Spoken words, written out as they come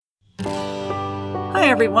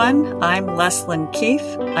everyone. I'm Leslyn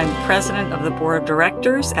Keith. I'm president of the board of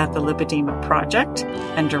directors at the Lipedema Project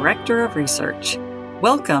and director of research.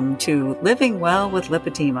 Welcome to Living Well with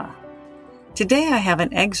Lipedema. Today I have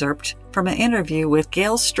an excerpt from an interview with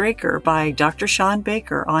Gail Straker by Dr. Shawn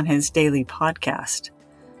Baker on his daily podcast.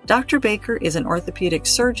 Dr. Baker is an orthopedic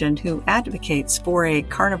surgeon who advocates for a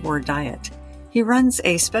carnivore diet. He runs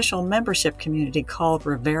a special membership community called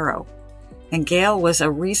Rivero, and Gail was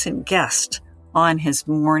a recent guest on his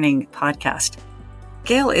morning podcast.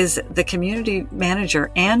 Gail is the community manager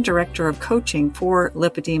and director of coaching for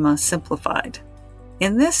Lipedema Simplified.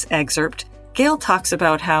 In this excerpt, Gail talks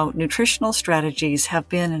about how nutritional strategies have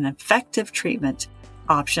been an effective treatment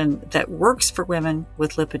option that works for women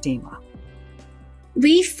with lipedema.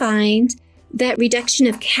 We find that reduction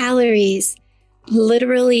of calories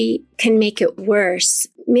literally can make it worse.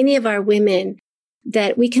 Many of our women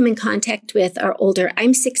that we come in contact with are older.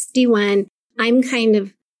 I'm 61. I'm kind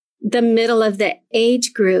of the middle of the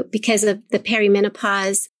age group because of the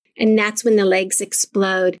perimenopause, and that's when the legs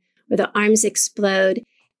explode or the arms explode.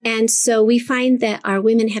 And so we find that our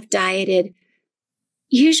women have dieted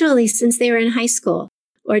usually since they were in high school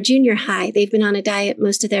or junior high. They've been on a diet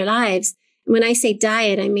most of their lives. And when I say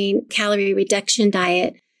diet, I mean calorie reduction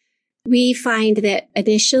diet. We find that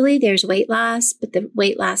initially there's weight loss, but the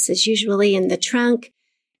weight loss is usually in the trunk.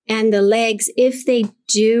 And the legs, if they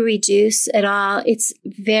do reduce at all, it's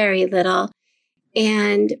very little.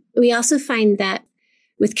 And we also find that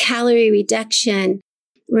with calorie reduction,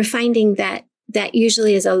 we're finding that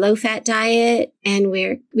usually is a low-fat diet, and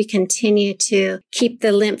we continue to keep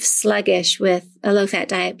the lymph sluggish with a low-fat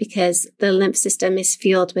diet because the lymph system is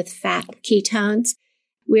fueled with fat ketones.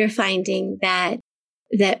 We're finding that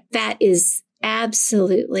fat is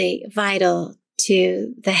absolutely vital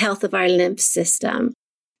to the health of our lymph system.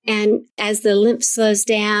 And as the lymph slows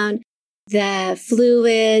down, the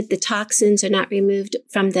fluid, the toxins are not removed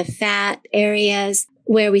from the fat areas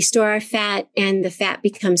where we store our fat, and the fat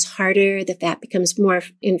becomes harder, the fat becomes more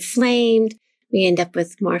inflamed. We end up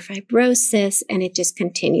with more fibrosis, and it just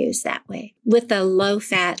continues that way with a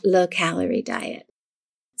low-fat, low-calorie diet.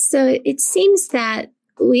 So it seems that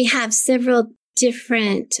we have several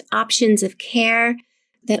different options of care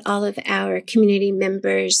that all of our community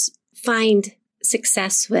members find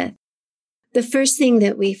success with. The first thing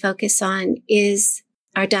that we focus on is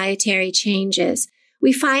our dietary changes.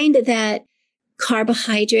 We find that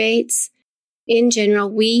carbohydrates, in general,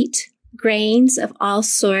 wheat, grains of all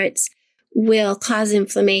sorts, will cause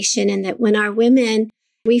inflammation, and that when our women,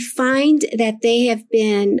 we find that they have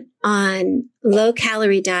been on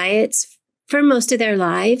low-calorie diets for most of their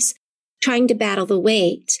lives, trying to battle the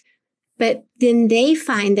weight. But then they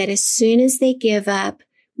find that as soon as they give up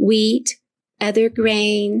wheat, other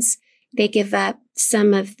grains, they give up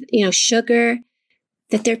some of, sugar,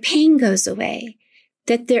 that their pain goes away,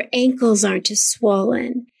 that their ankles aren't as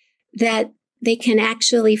swollen, that they can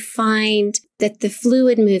actually find that the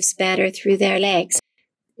fluid moves better through their legs.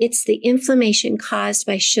 It's the inflammation caused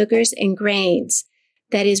by sugars and grains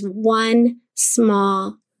that is one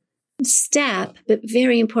small step, but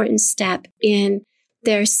very important step in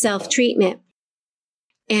their self-treatment.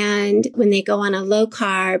 And when they go on a low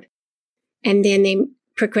carb, and then they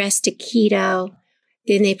progress to keto,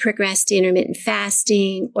 then they progress to intermittent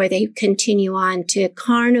fasting, or they continue on to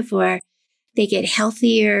carnivore, they get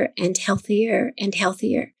healthier and healthier and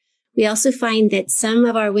healthier. We also find that some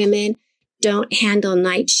of our women don't handle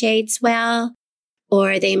nightshades well,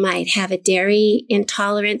 or they might have a dairy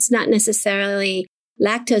intolerance, not necessarily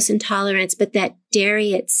lactose intolerance, but that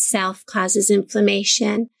dairy itself causes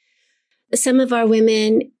inflammation. Some of our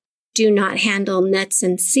women do not handle nuts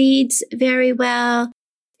and seeds very well.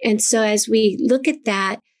 And so as we look at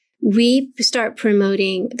that, we start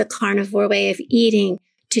promoting the carnivore way of eating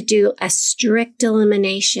to do a strict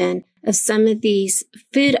elimination of some of these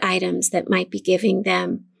food items that might be giving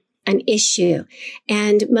them an issue.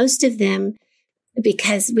 And most of them,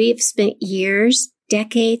 because we've spent years,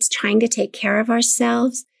 decades trying to take care of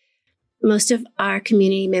ourselves, most of our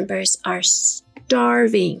community members are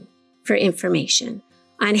starving for information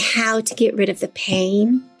on how to get rid of the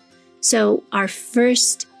pain. So our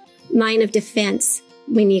first line of defense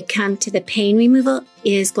when you come to the pain removal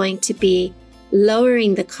is going to be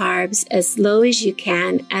lowering the carbs as low as you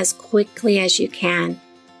can, as quickly as you can.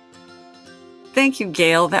 Thank you,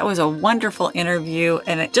 Gail. That was a wonderful interview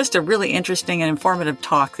and just a really interesting and informative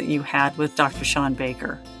talk that you had with Dr. Shawn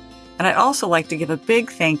Baker. And I'd also like to give a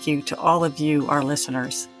big thank you to all of you, our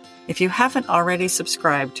listeners. If you haven't already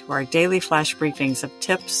subscribed to our daily flash briefings of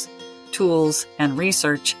tips, tools, and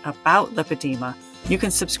research about lipedema, you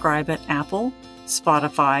can subscribe at Apple,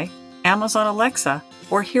 Spotify, Amazon Alexa,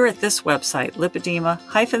 or here at this website,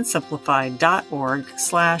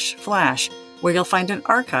 lipedema-simplified.org/flash, where you'll find an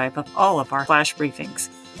archive of all of our flash briefings.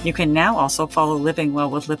 You can now also follow Living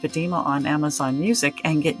Well with Lipedema on Amazon Music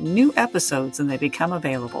and get new episodes when they become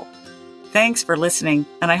available. Thanks for listening,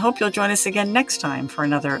 and I hope you'll join us again next time for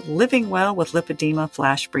another Living Well with Lipedema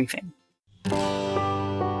flash briefing.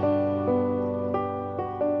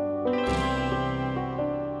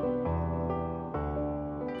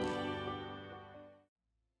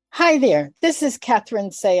 Hi there, this is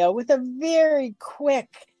Catherine Sayo with a very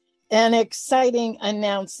quick and exciting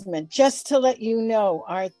announcement. Just to let you know,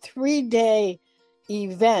 our 3-day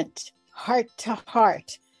event, Heart to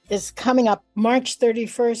Heart, is coming up March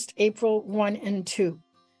 31st, April 1 and 2.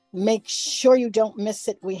 Make sure you don't miss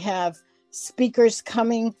it. We have speakers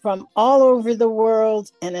coming from all over the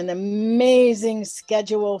world and an amazing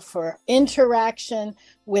schedule for interaction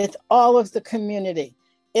with all of the community.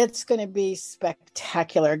 It's going to be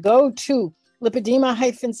spectacular. Go to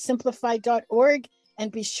lipedema-simplified.org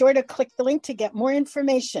and be sure to click the link to get more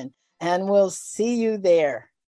information. And we'll see you there.